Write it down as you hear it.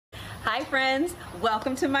Hi friends,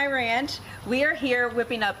 welcome to my ranch. We are here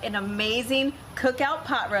whipping up an amazing cookout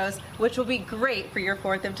pot roast, which will be great for your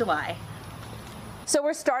 4th of July. So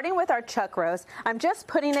we're starting with our chuck roast. I'm just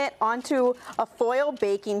putting it onto a foil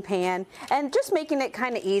baking pan and just making it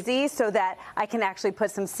kind of easy so that I can actually put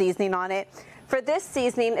some seasoning on it. For this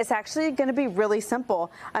seasoning, it's actually going to be really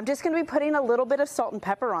simple. I'm just going to be putting a little bit of salt and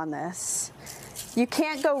pepper on this. You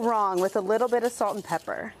can't go wrong with a little bit of salt and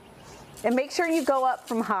pepper. And make sure you go up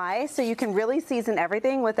from high so you can really season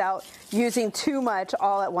everything without using too much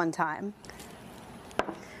all at one time.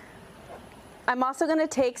 I'm also going to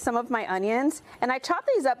take some of my onions and I chop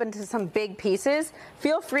these up into some big pieces.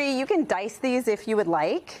 Feel free, you can dice these if you would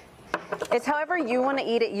like. It's however you want to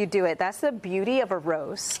eat it, you do it. That's the beauty of a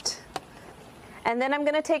roast. And then I'm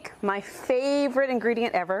going to take my favorite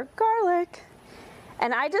ingredient ever, garlic.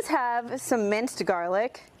 And I just have some minced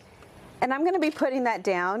garlic and I'm going to be putting that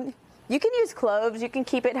down. You can use cloves, you can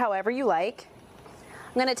keep it however you like.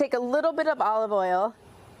 I'm going to take a little bit of olive oil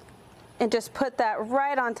and just put that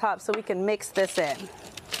right on top so we can mix this in.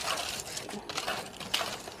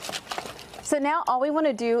 So now all we want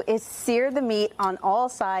to do is sear the meat on all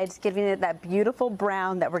sides, giving it that beautiful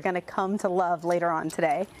brown that we're going to come to love later on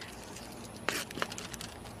today.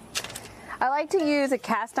 I like to use a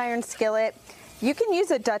cast iron skillet. You can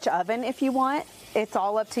use a Dutch oven if you want. It's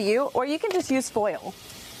all up to you, or you can just use foil.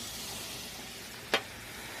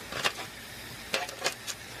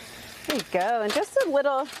 There you go, and just a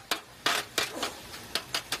little,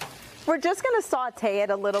 we're just gonna saute it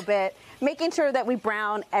a little bit, making sure that we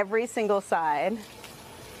brown every single side.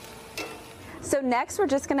 So next we're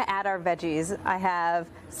just gonna add our veggies. I have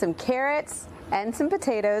some carrots and some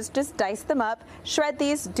potatoes. Just dice them up, shred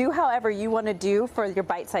these, do however you wanna do for your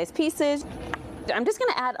bite-sized pieces. I'm just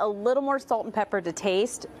gonna add a little more salt and pepper to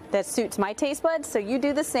taste that suits my taste buds, so you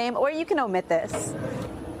do the same, or you can omit this.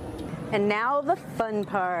 And now the fun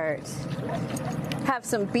part. Have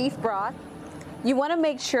some beef broth. You want to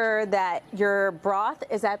make sure that your broth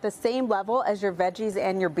is at the same level as your veggies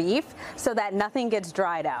and your beef so that nothing gets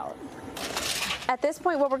dried out. At this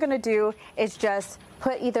point, what we're going to do is just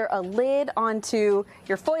put either a lid onto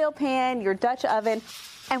your foil pan, your Dutch oven,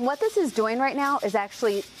 and what this is doing right now is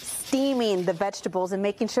actually steaming the vegetables and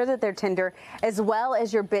making sure that they're tender, as well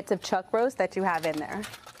as your bits of chuck roast that you have in there.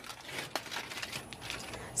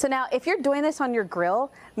 So now if you're doing this on your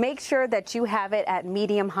grill, make sure that you have it at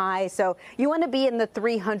medium high. So you want to be in the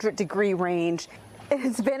 300-degree range.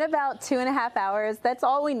 It's been about 2.5 hours. That's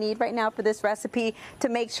all we need right now for this recipe to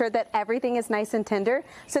make sure that everything is nice and tender.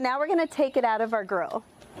 So now we're going to take it out of our grill.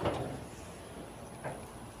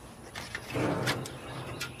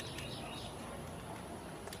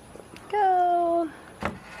 Go.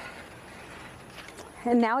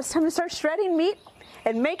 And now it's time to start shredding meat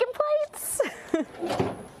and making plates.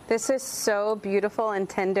 This is so beautiful and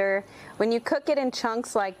tender. When you cook it in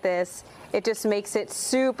chunks like this, it just makes it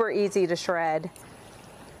super easy to shred.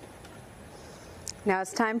 Now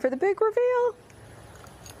it's time for the big reveal.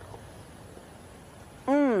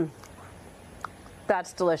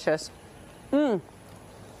 That's delicious. Thank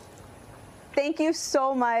you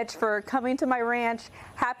so much for coming to my ranch.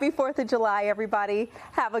 Happy 4th of July, everybody.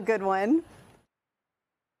 Have a good one.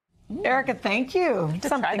 Erica, thank you.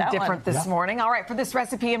 Something different this morning. All right, for this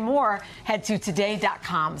recipe and more, head to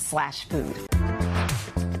today.com/food.